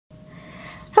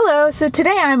Hello, so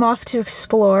today I'm off to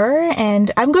explore and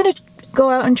I'm going to go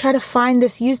out and try to find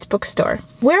this used bookstore.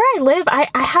 Where I live, I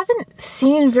haven't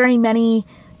seen very many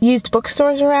used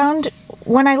bookstores around.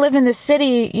 When I live in the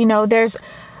city, you know, there's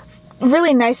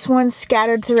really nice ones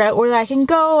scattered throughout where I can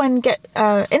go and get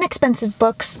inexpensive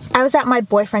books. I was at my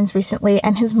boyfriend's recently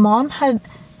and his mom had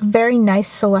very nice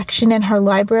selection in her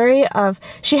library of,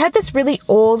 she had this really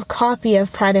old copy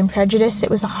of Pride and Prejudice. It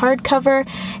was a hardcover,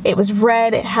 it was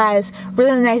red, it has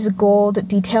really nice gold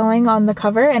detailing on the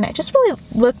cover and it just really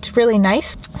looked really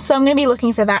nice. So I'm gonna be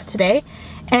looking for that today.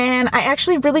 And I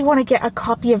actually really want to get a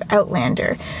copy of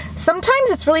Outlander.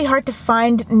 Sometimes it's really hard to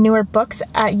find newer books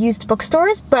at used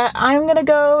bookstores, but I'm gonna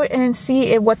go and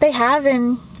see what they have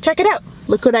and check it out.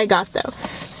 Look what I got though.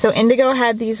 So Indigo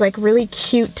had these like really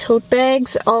cute tote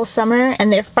bags all summer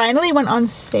and they finally went on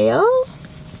sale.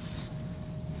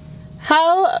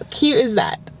 How cute is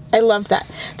that? I love that.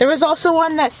 There was also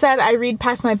one that said I read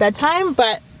past my bedtime,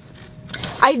 but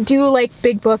I do like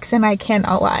big books and I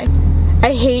cannot lie.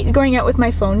 I hate going out with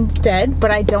my phone dead,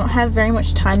 but I don't have very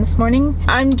much time this morning.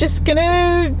 I'm just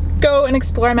gonna go and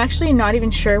explore. I'm actually not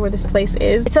even sure where this place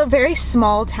is. It's a very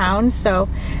small town, so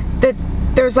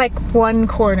there's like one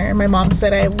corner. My mom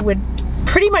said I would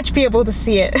pretty much be able to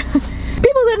see it.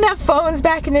 People didn't have phones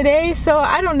back in the day, so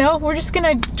I don't know. We're just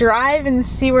gonna drive and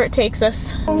see where it takes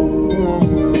us.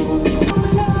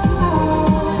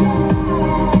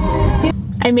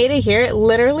 I made it here. It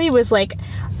literally was like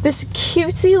this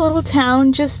cutesy little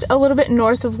town just a little bit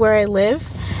north of where I live,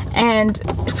 and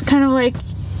it's kind of like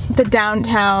the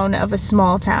downtown of a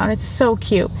small town. It's so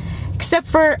cute, except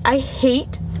for I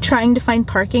hate trying to find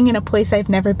parking in a place I've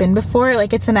never been before.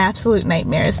 Like, it's an absolute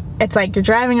nightmare. It's like you're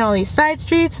driving on all these side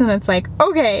streets and it's like,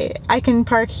 okay, I can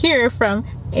park here from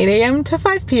 8 a.m. to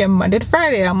 5 p.m. Monday to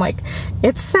Friday. I'm like,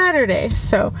 it's Saturday.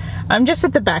 So I'm just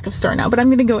at the back of the store now, but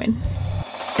I'm gonna go in.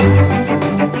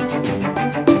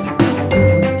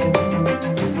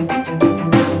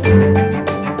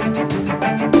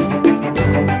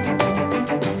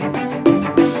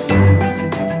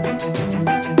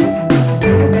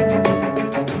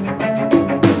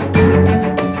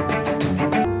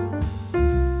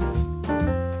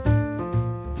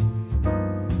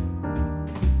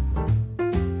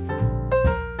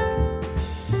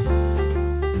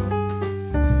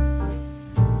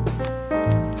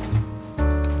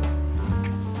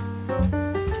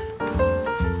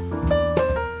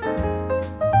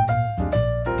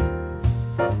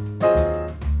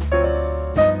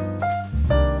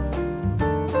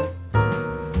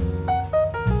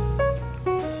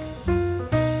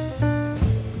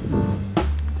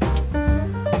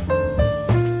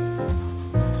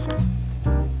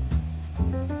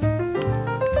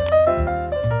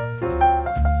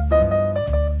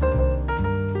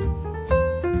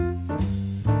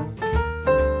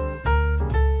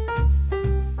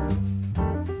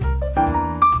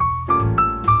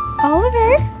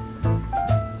 Oliver?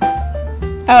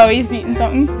 Oh, he's eating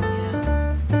something.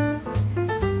 Yeah.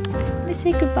 I'm gonna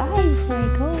say goodbye before I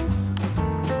go.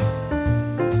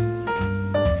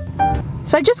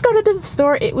 So I just got into the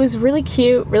store. It was really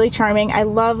cute, really charming. I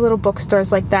love little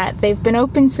bookstores like that. They've been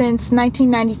open since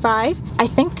 1995. I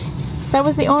think that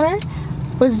was the owner.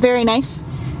 It was very nice.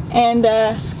 And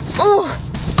oh,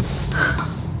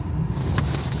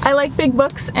 I like big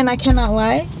books and I cannot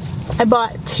lie. I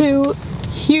bought 2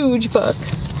 huge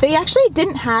books. They actually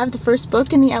didn't have the first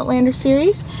book in the Outlander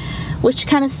series, which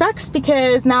kind of sucks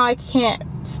because now I can't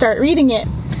start reading it.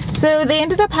 So they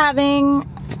ended up having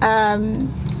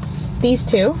these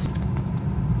 2.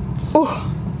 Oh,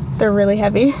 they're really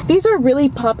heavy. These are really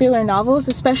popular novels,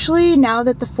 especially now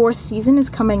that the 4th season is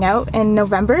coming out in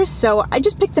November. So I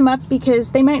just picked them up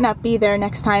because they might not be there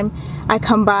next time I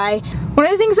come by. One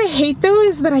of the things I hate though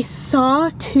is that I saw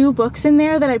 2 books in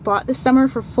there that I bought this summer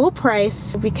for full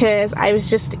price because I was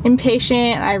just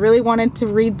impatient. I really wanted to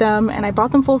read them and I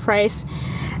bought them full price.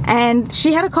 And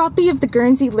she had a copy of the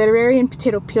Guernsey Literary and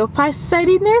Potato Peel Pie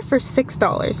Society in there for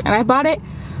 $6 and I bought it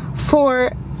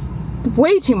for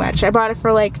way too much. I bought it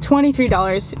for like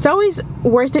 $23. It's always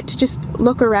worth it to just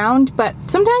look around, but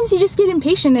sometimes you just get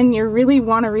impatient and you really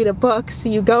want to read a book, so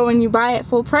you go and you buy it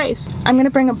full price. I'm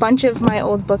gonna bring a bunch of my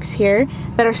old books here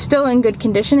that are still in good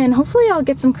condition and hopefully I'll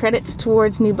get some credits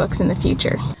towards new books in the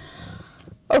future.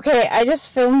 Okay, I just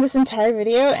filmed this entire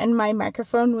video and my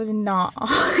microphone was not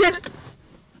on.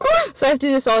 So I have to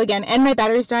do this all again, and my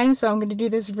battery's dying, so I'm going to do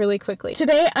this really quickly.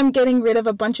 Today I'm getting rid of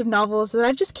a bunch of novels that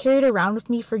I've just carried around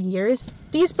with me for years.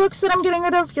 These books that I'm getting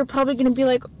rid of, you're probably going to be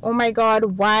like, oh my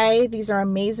god, why? These are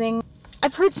amazing.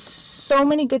 I've heard so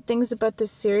many good things about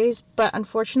this series, but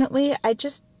unfortunately I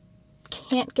just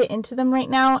can't get into them right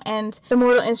now, and the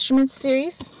Mortal Instruments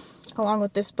series, along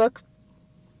with this book.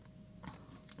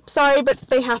 Sorry, but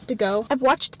they have to go. I've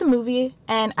watched the movie,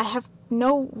 and I have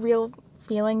no real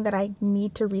feeling that I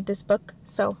need to read this book,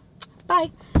 so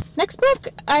bye. Next book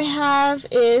I have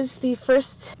is the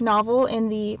first novel in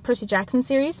the Percy Jackson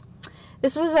series.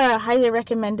 This was a highly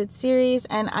recommended series,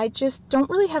 and I just don't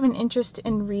really have an interest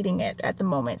in reading it at the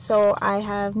moment, so I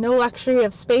have no luxury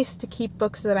of space to keep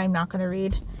books that I'm not going to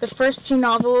read. The first two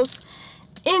novels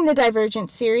in the Divergent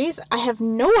series, I have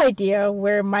no idea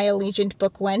where my Allegiant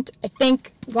book went. I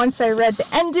think once I read the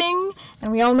ending,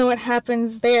 and we all know what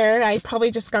happens there, I probably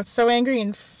just got so angry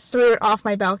and threw it off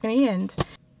my balcony, and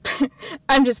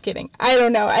I'm just kidding. I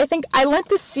don't know. I think I lent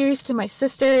this series to my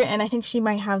sister, and I think she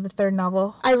might have the third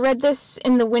novel. I read this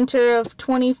in the winter of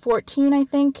 2014, I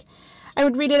think. I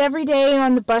would read it every day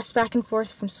on the bus back and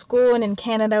forth from school, and in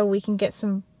Canada we can get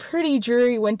some pretty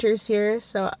dreary winters here,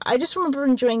 so I just remember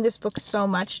enjoying this book so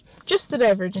much. Just the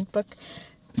Divergent book.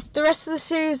 The rest of the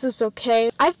series is okay.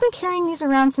 I've been carrying these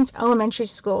around since elementary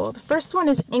school. The first one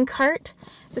is Inkheart,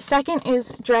 the second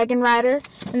is Dragon Rider,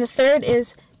 and the third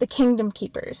is The Kingdom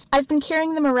Keepers. I've been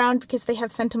carrying them around because they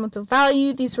have sentimental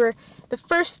value. These were the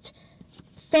first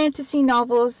fantasy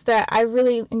novels that I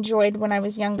really enjoyed when I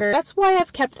was younger. That's why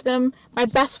I've kept them. My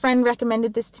best friend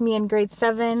recommended this to me in grade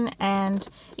 7, and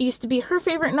it used to be her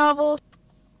favorite novel.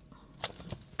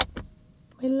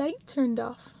 My light turned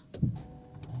off.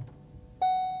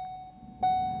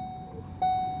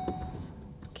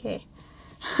 Okay,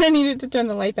 I needed to turn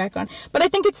the light back on. But I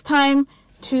think it's time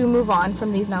to move on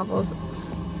from these novels.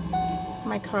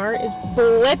 My car is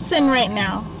blitzing right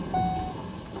now.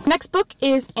 Next book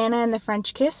is Anna and the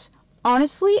French Kiss.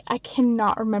 Honestly, I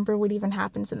cannot remember what even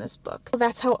happens in this book.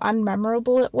 That's how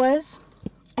unmemorable it was.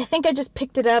 I think I just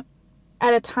picked it up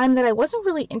at a time that I wasn't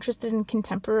really interested in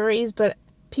contemporaries, but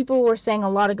people were saying a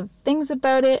lot of good things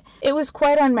about it. It was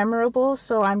quite unmemorable,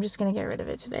 so I'm just going to get rid of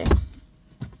it today.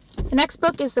 The next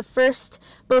book is the first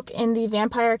book in the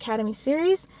Vampire Academy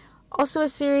series. Also a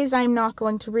series I'm not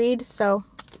going to read, so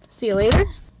see you later.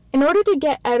 In order to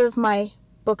get out of my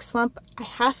book slump, I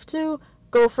have to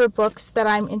go for books that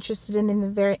I'm interested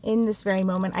in this very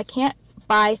moment. I can't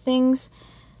buy things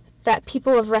that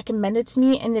people have recommended to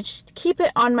me and just keep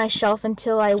it on my shelf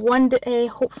until I one day,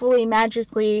 hopefully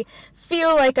magically,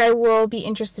 feel like I will be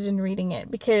interested in reading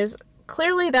it, because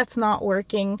clearly that's not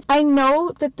working. I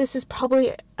know that this is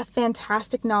probably a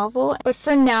fantastic novel, but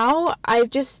for now, I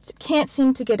just can't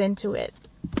seem to get into it.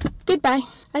 Goodbye.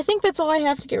 I think that's all I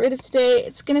have to get rid of today.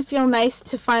 It's going to feel nice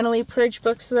to finally purge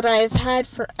books that I've had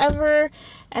forever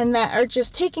and that are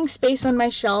just taking space on my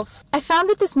shelf. I found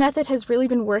that this method has really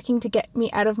been working to get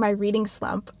me out of my reading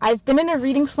slump. I've been in a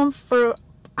reading slump for,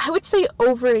 I would say,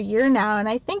 over a year now, and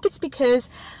I think it's because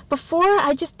before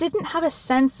I just didn't have a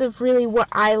sense of really what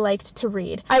I liked to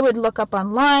read. I would look up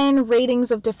online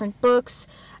ratings of different books,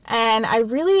 and I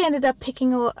really ended up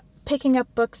picking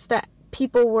up books that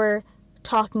people were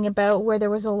talking about where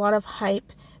there was a lot of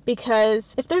hype,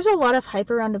 because if there's a lot of hype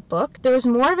around a book, there was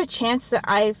more of a chance that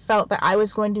I felt that I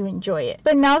was going to enjoy it.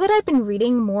 But now that I've been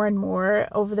reading more and more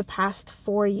over the past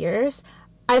 4 years,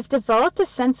 I've developed a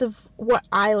sense of what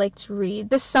I like to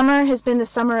read. This summer has been the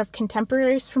summer of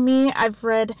contemporaries for me. I've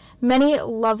read many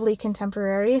lovely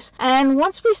contemporaries, and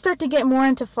once we start to get more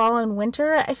into fall and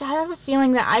winter, I have a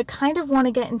feeling that I kind of want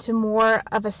to get into more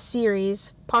of a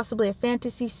series, possibly a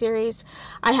fantasy series.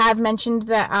 I have mentioned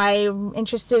that I'm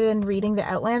interested in reading the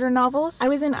Outlander novels. I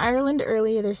was in Ireland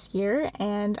earlier this year,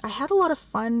 and I had a lot of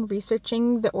fun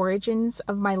researching the origins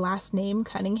of my last name,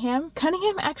 Cunningham.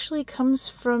 Cunningham actually comes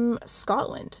from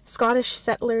Scotland, Scottish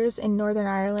settlers in Northern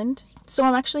Ireland. So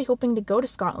I'm actually hoping to go to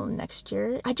Scotland next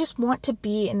year. I just want to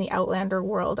be in the Outlander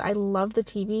world. I love the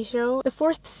TV show. The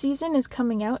 4th season is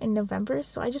coming out in November,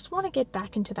 so I just want to get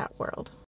back into that world.